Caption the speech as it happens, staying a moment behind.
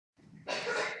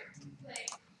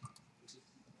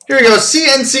Here we go.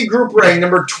 CNC Group Ring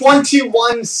number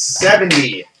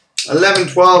 2170.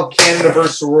 11-12 Canada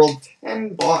vs. World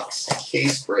 10-box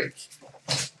case break.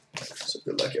 So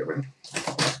good luck, everyone.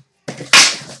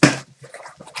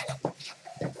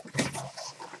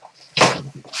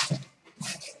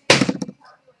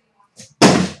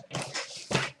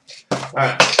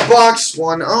 Alright, box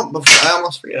one. Oh, I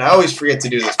almost forget. I always forget to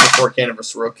do this before Canada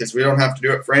vs. World because we don't have to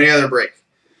do it for any other break.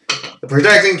 The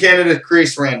Protecting Canada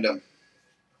Crease Random.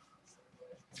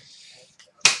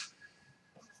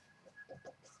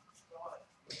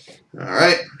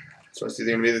 Alright, so it's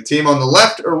either going to be the team on the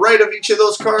left or right of each of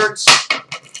those cards.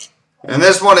 And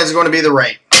this one is going to be the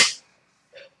right.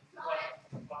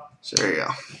 So there you go.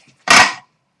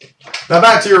 Now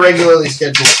back to your regularly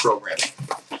scheduled program.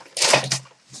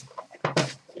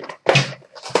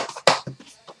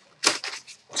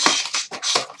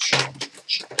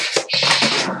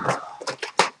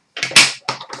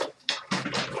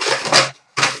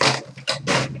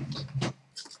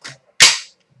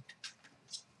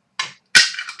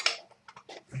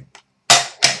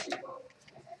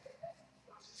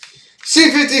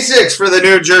 C56 for the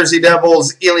New Jersey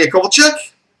Devils, Ilya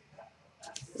Kovalchuk.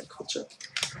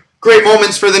 Great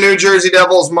moments for the New Jersey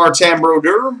Devils, Martin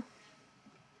Brodeur.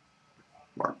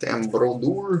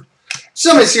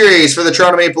 Summit Series for the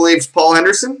Toronto Maple Leafs, Paul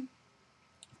Henderson.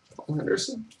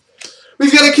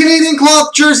 We've got a Canadian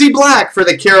cloth jersey black for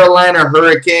the Carolina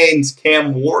Hurricanes,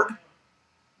 Cam Ward.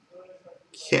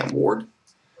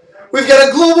 We've got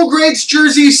a Global Greats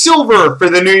jersey silver for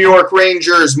the New York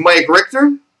Rangers, Mike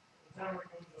Richter.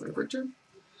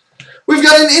 We've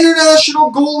got an international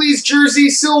goalies jersey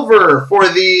silver for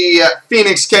the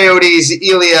Phoenix Coyotes,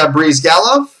 Ilya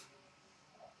Bryzgalov.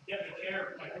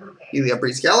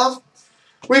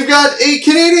 We've got a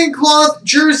Canadian cloth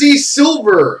jersey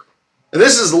silver. And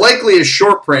this is likely a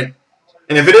short print.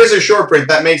 And if it is a short print,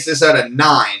 that makes this out of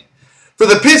 9. For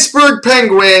the Pittsburgh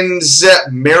Penguins,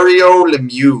 Mario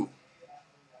Lemieux.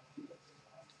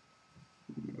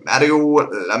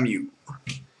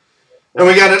 And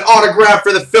we got an autograph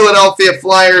for the Philadelphia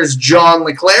Flyers, John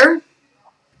LeClair.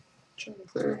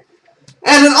 And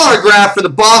an autograph for the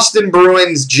Boston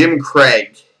Bruins, Jim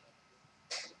Craig.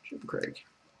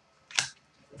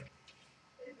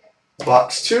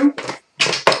 Box 2.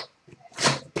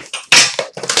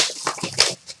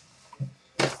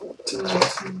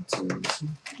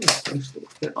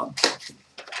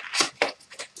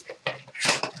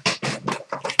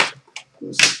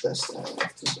 Who's the best actor?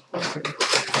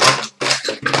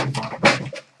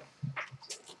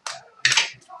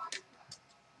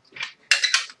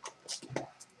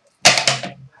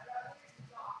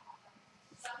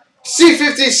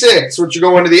 C56, which you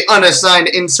go into the unassigned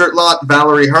insert lot,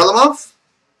 Valerie Harlamov.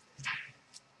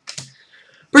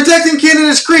 Protecting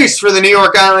Canada's crease for the New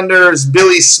York Islanders,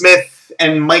 Billy Smith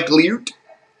and Mike Liut.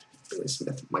 Roots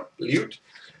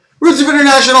of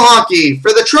International Hockey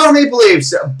for the Toronto Maple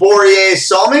Leafs, Borje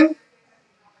Salming.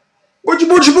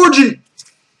 Borje.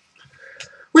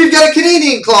 We've got a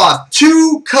Canadian cloth,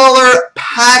 2-color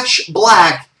patch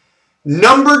black,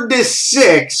 numbered to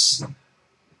 6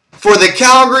 for the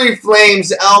Calgary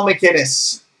Flames, Al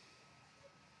MacInnis.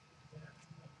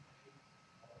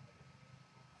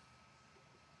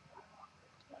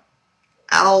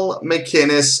 Al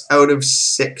MacInnis out of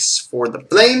 6 for the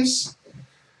Flames.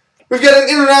 We've got an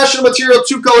international material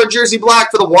 2-color jersey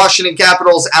black for the Washington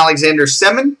Capitals, Alexander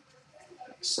Semin.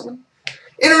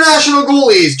 International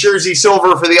goalies jersey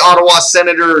silver for the Ottawa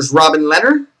Senators, Robin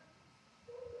Leonard.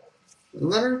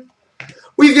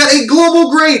 We've got a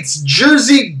Global Greats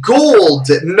jersey gold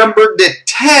numbered to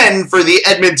 10 for the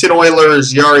Edmonton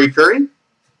Oilers, Yari Curry.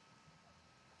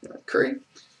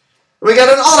 We got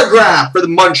an autograph for the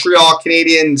Montreal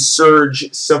Canadiens,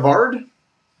 Serge Savard.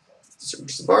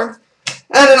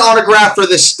 And an autograph for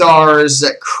the Stars,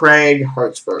 Craig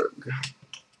Hartsburg.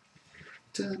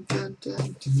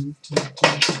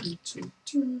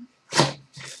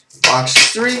 Box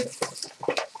 3.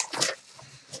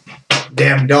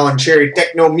 Damn Don Cherry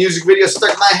techno music video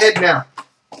stuck in my head now.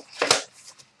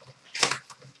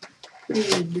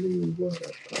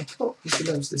 Oh, he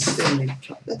loves the Stanley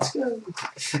Cup. Let's go.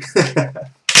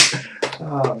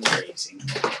 Oh, amazing.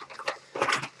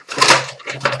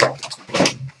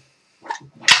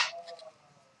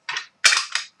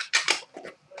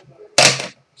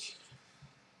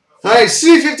 Alright,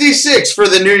 C56 for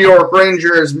the New York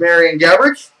Rangers, Marian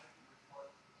Gaborik.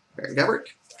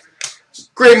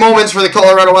 Great moments for the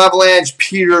Colorado Avalanche,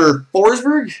 Peter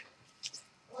Forsberg.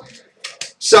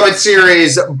 Summit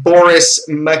Series, Boris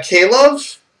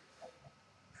Mikhailov.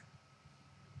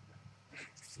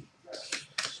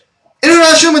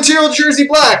 International International Material Jersey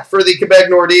Black for the Quebec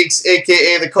Nordiques,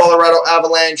 a.k.a. the Colorado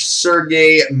Avalanche,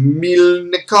 Sergei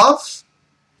Milnikov.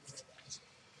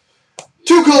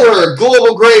 Two-color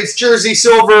Global Greats Jersey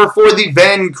Silver for the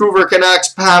Vancouver Canucks,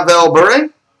 Pavel Bure.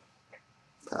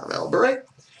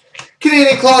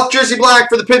 Canadian Cloth Jersey Black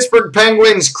for the Pittsburgh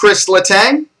Penguins, Chris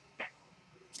Letang.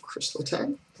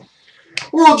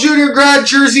 World Junior Grad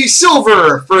Jersey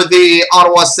Silver for the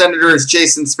Ottawa Senators,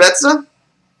 Jason Spezza.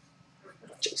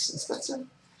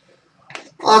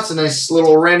 Oh, that's a nice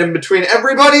little random between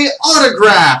everybody.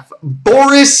 Autograph,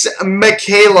 Boris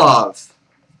Mikhailov.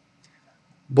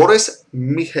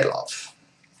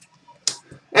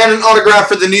 And an autograph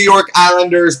for the New York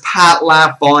Islanders, Pat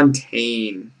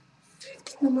LaFontaine.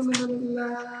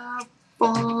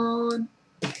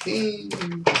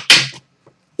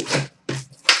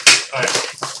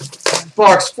 Alright.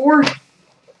 Box 4.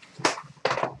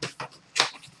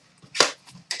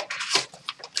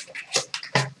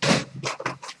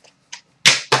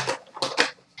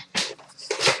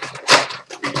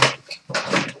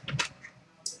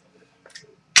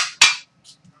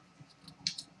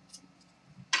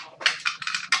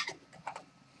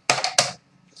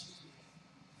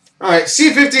 All right,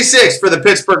 C56 for the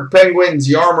Pittsburgh Penguins,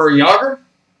 Jaromir Jagr.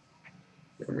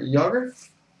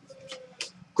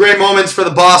 Great moments for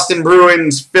the Boston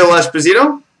Bruins, Phil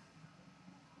Esposito.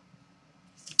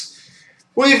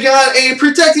 We've got a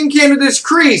Protecting Canada's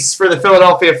Crease for the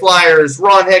Philadelphia Flyers,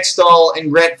 Ron Hextall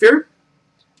and Grant Fuhr.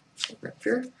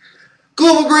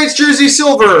 Global Greats Jersey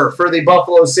Silver for the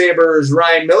Buffalo Sabres,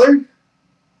 Ryan Miller.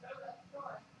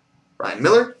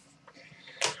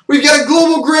 We've got a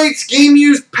Global Greats Game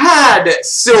Used Pad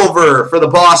Silver for the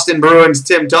Boston Bruins,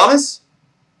 Timmy Thomas.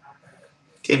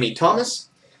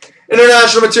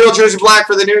 International Material Jersey Black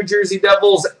for the New Jersey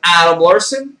Devils, Adam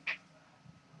Larson.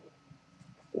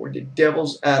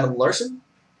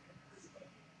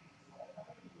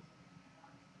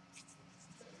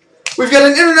 We've got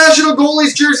an International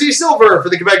Goalies Jersey Silver for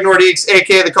the Quebec Nordiques,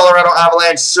 a.k.a. the Colorado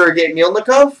Avalanche, Sergei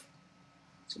Milnikov.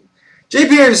 JP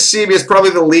Arnautovic is probably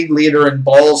the league leader in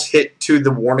balls hit to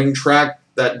the warning track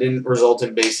that didn't result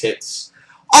in base hits.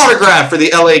 Autograph for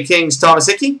the LA Kings, Thomas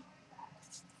Hickey.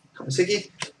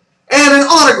 And an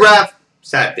autograph,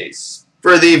 sad face,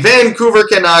 for the Vancouver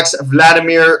Canucks,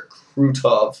 Vladimir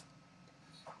Krutov.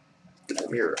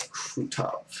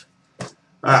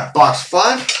 Alright, box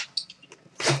 5.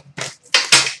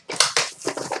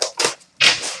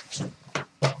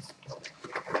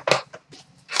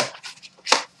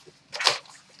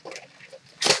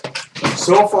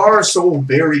 So far, so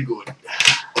very good.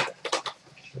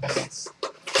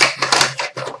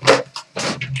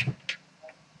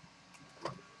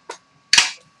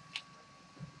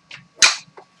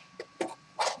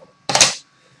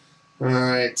 All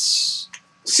right.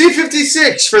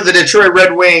 C56 for the Detroit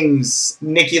Red Wings,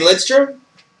 Nicky Lidstrom.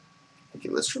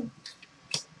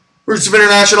 Roots of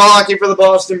International Hockey for the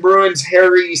Boston Bruins,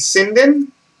 Harry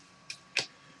Sinden.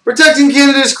 Protecting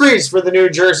Canada's Crease for the New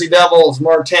Jersey Devils,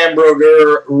 Mark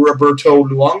Tambroger, Roberto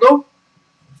Luongo.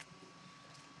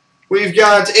 We've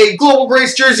got a Global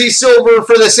Greats Jersey Silver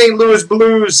for the St. Louis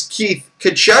Blues, Keith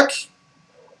Tkachuk.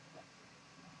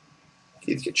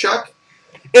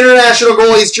 International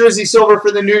Goalies Jersey Silver for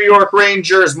the New York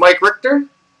Rangers, Mike Richter.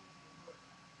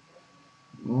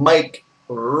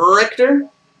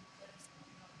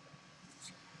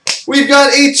 We've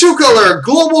got a two-color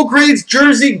Global Grades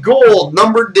Jersey Gold,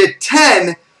 numbered to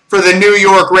 10 for the New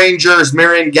York Rangers,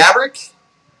 Marian Gaborik.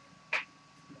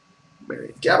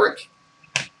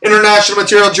 International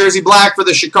Material Jersey Black for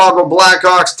the Chicago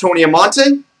Blackhawks, Tony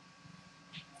Amonte.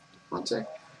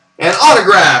 And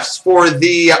autographs for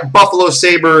the Buffalo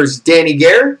Sabres, Danny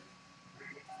Gare.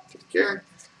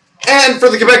 And for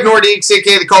the Quebec Nordiques,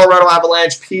 a.k.a. the Colorado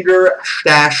Avalanche, Peter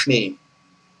Stastny.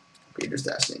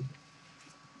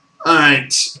 All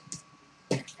right.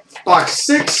 Box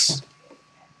 6.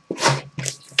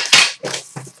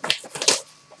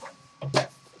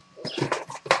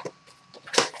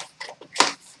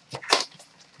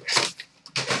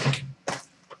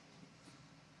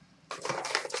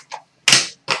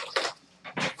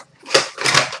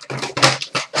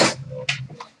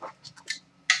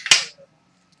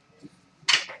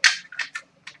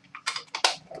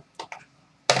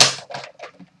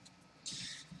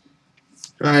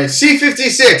 All right,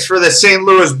 C56 for the St.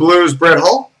 Louis Blues, Brett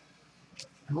Hull.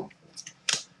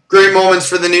 Great moments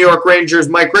for the New York Rangers,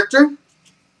 Mike Richter.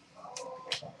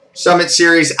 Summit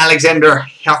Series, Alexander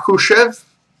Yakushev.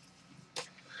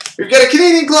 We've got a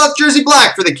Canadian Cloth Jersey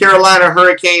Black for the Carolina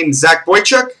Hurricanes, Zach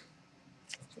Boychuk.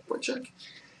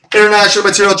 International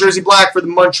Material Jersey Black for the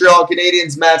Montreal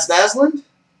Canadiens, Matt Naslund.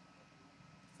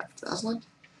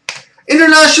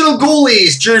 International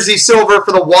goalies, jersey silver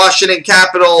for the Washington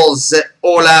Capitals,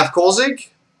 Olaf Kolzig.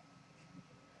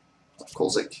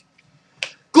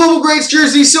 Global Greats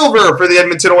jersey silver for the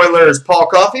Edmonton Oilers, Paul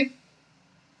Coffey.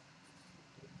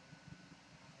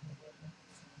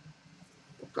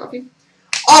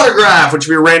 Autograph, which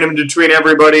will be random between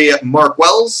everybody, Mark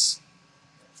Wells.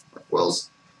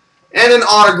 And an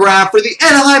autograph for the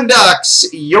Anaheim Ducks,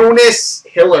 Jonas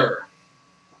Hiller.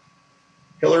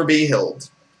 Hiller B. Hild.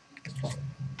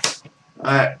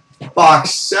 Alright,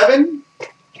 box 7.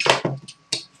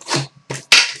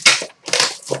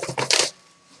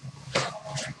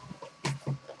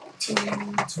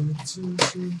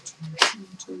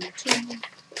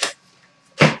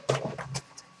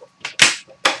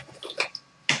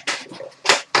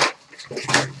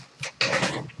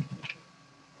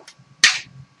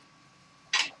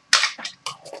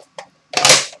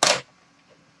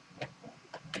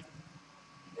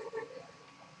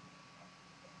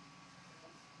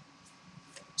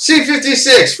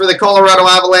 C56 for the Colorado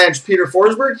Avalanche, Peter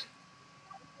Forsberg.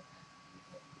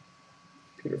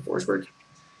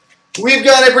 We've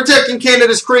got a Protecting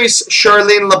Canada's crease,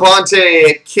 Charlene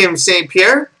Labonte, Kim St.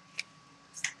 Pierre.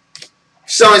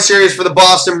 Summit Series for the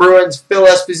Boston Bruins, Phil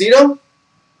Esposito.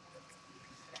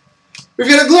 We've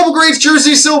got a Global Greats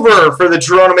jersey silver for the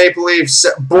Toronto Maple Leafs,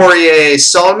 Borje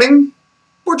Salming.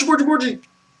 Borje.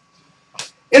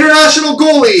 International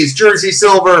goalies, jersey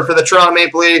silver for the Toronto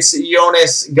Maple Leafs,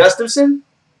 Jonas Gustafsson.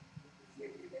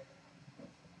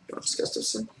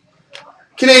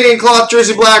 Canadian cloth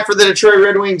jersey black for the Detroit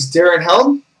Red Wings, Darren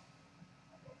Helm.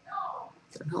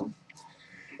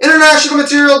 International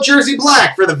material jersey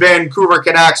black for the Vancouver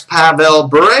Canucks, Pavel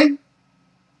Bure.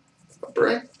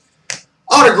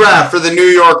 Autograph for the New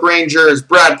York Rangers,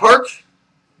 Brad Park.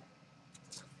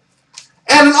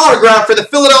 And an autograph for the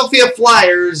Philadelphia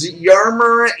Flyers,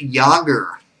 Jaromir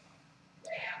Jagr.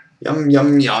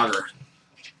 Jagr.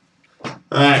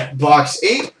 Alright, box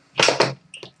 8.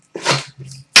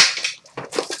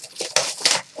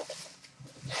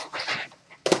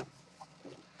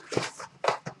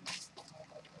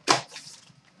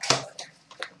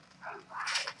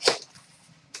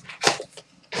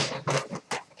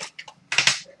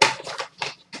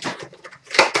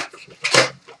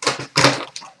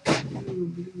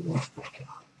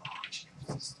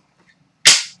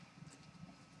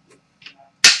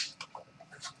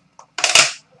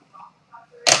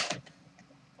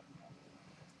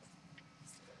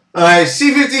 Alright,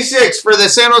 C56 for the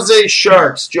San Jose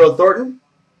Sharks, Joe Thornton.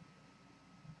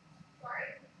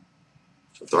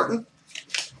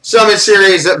 Summit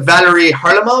Series, Valery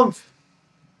Harlamov.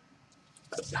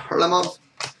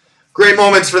 Great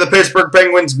moments for the Pittsburgh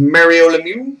Penguins, Mario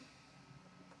Lemieux.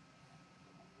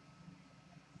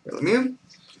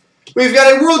 We've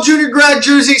got a World Junior Grad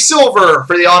jersey silver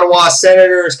for the Ottawa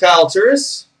Senators, Kyle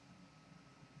Turris.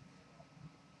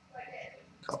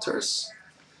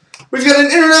 We've got an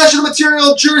international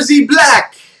material jersey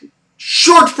black,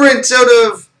 short print out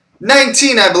of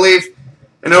 19, I believe.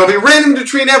 And it'll be random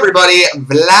between everybody,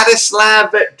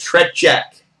 Vladislav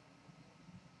Tretiak.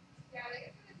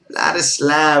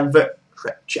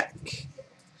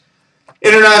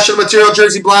 International material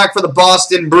jersey black for the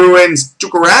Boston Bruins,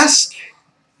 Jukuras.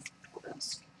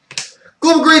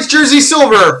 Global Greats jersey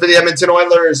silver for the Edmonton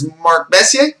Oilers, Mark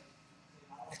Messier.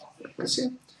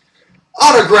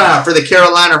 Autograph for the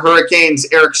Carolina Hurricanes,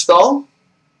 Eric Stahl.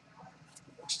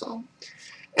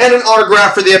 And an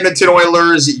autograph for the Edmonton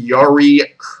Oilers,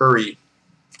 Yari Curry.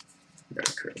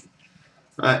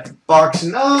 Alright, box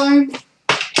 9.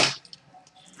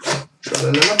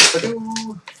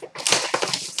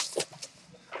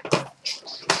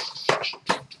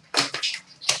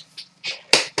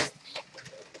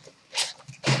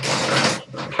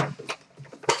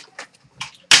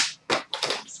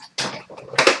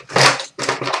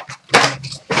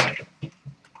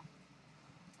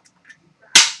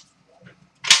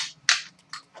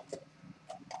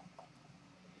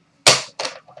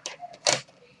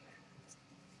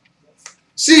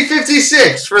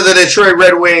 C56 for the Detroit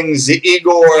Red Wings,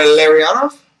 Igor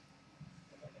Larionov.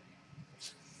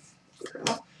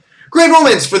 Great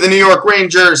moments for the New York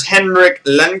Rangers, Henrik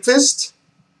Lundqvist.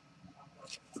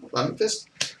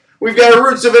 We've got a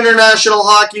Roots of International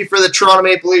Hockey for the Toronto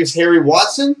Maple Leafs, Harry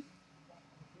Watson.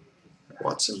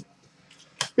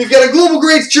 We've got a Global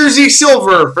Greats jersey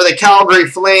silver for the Calgary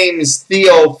Flames,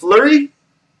 Theo Fleury.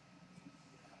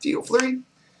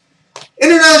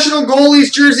 International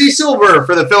goalies jersey silver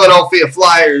for the Philadelphia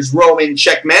Flyers, Roman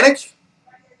Cechmanek.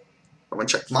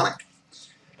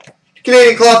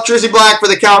 Canadian cloth jersey black for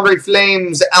the Calgary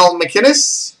Flames, Al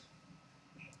MacInnis.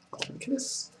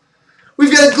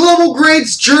 We've got a Global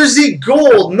Grades Jersey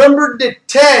Gold, numbered to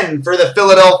 10 for the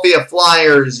Philadelphia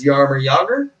Flyers, Jaromir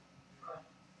Jagr.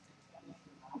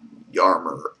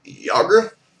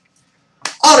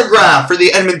 Autograph for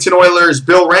the Edmonton Oilers,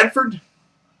 Bill Ranford.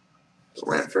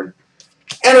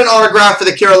 And an autograph for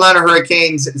the Carolina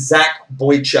Hurricanes, Zach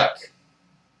Boychuk.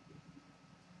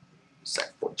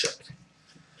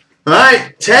 All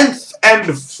right, 10th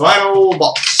and final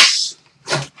box.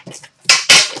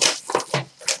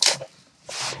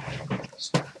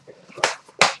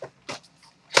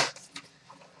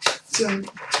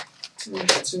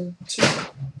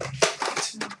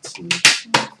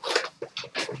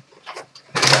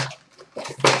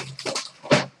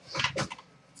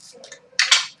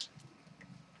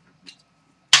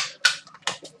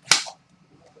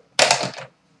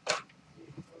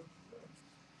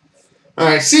 All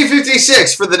right,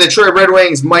 C56 for the Detroit Red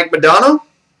Wings, Mike Modano.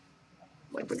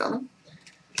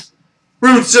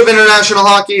 Roots of International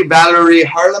Hockey, Valery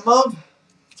Harlamov.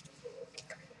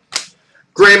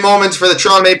 Great moments for the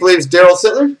Toronto Maple Leafs, Daryl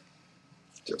Sittler.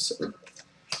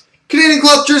 Canadian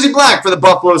cloth jersey black for the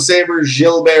Buffalo Sabres,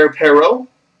 Gilbert Perreault.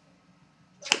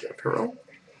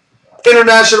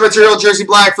 International material jersey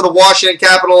black for the Washington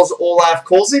Capitals, Olaf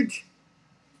Kolzig.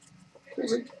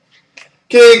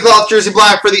 Canadian cloth jersey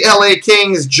black for the LA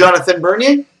Kings, Jonathan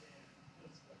Bernier.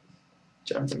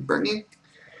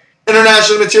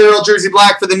 International material jersey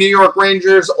black for the New York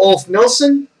Rangers, Ulf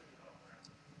Nilsson.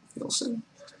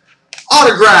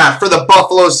 Autograph for the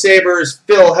Buffalo Sabres,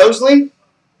 Phil Housley.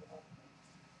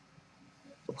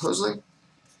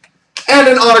 And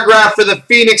an autograph for the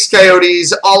Phoenix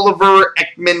Coyotes, Oliver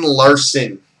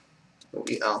Ekman-Larsson. So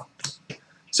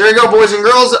there you go, boys and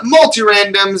girls.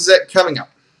 Multi-randoms coming up.